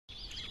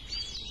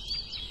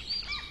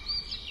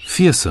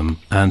fearsome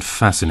and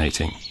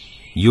fascinating.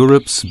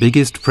 Europe's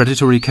biggest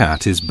predatory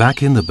cat is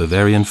back in the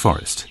Bavarian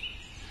forest.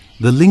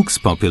 The lynx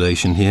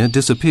population here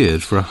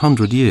disappeared for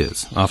 100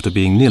 years after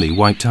being nearly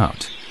wiped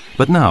out,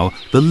 but now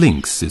the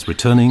lynx is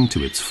returning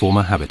to its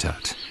former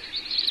habitat.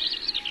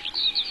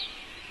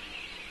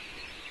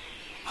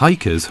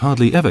 Hikers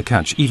hardly ever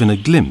catch even a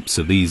glimpse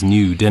of these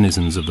new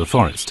denizens of the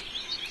forest.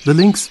 The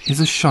lynx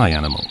is a shy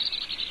animal.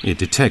 It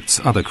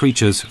detects other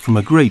creatures from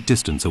a great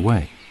distance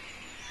away.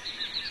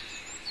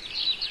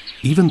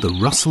 Even the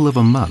rustle of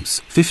a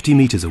mouse 50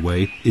 meters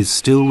away is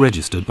still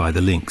registered by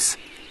the lynx,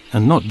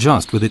 and not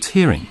just with its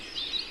hearing.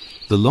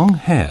 The long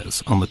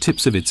hairs on the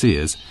tips of its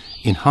ears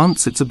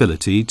enhance its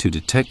ability to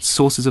detect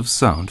sources of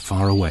sound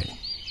far away.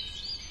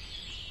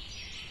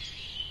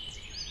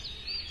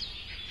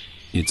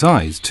 Its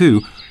eyes,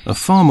 too, are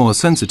far more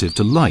sensitive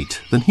to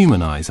light than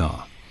human eyes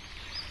are.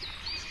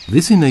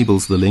 This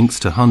enables the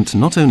lynx to hunt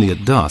not only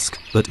at dusk,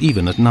 but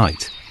even at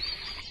night.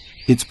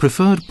 Its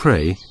preferred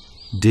prey: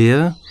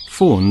 deer,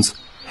 fawns,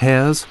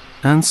 hares,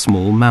 and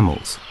small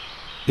mammals.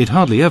 It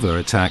hardly ever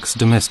attacks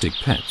domestic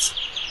pets.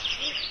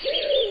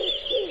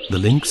 The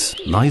lynx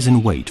lies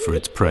in wait for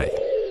its prey.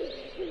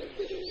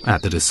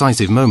 At the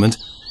decisive moment,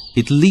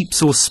 it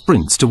leaps or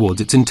sprints towards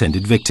its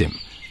intended victim,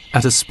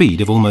 at a speed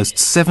of almost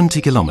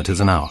 70 kilometers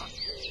an hour.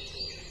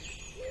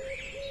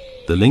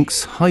 The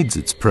lynx hides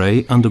its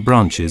prey under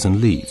branches and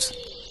leaves.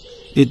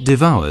 It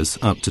devours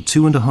up to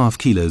 2.5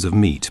 kilos of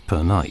meat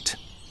per night.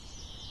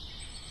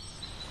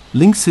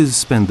 Lynxes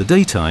spend the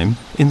daytime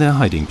in their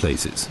hiding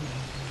places.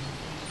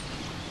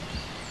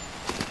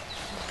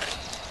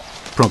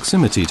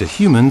 Proximity to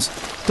humans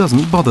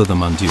doesn't bother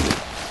them unduly.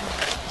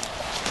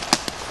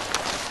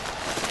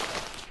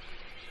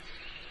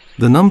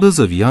 The numbers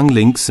of young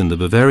lynx in the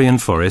Bavarian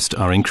forest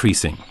are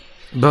increasing,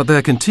 but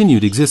their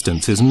continued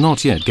existence is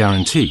not yet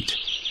guaranteed.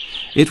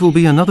 It will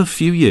be another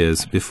few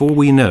years before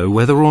we know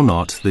whether or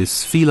not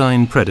this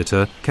feline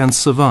predator can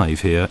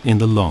survive here in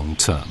the long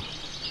term.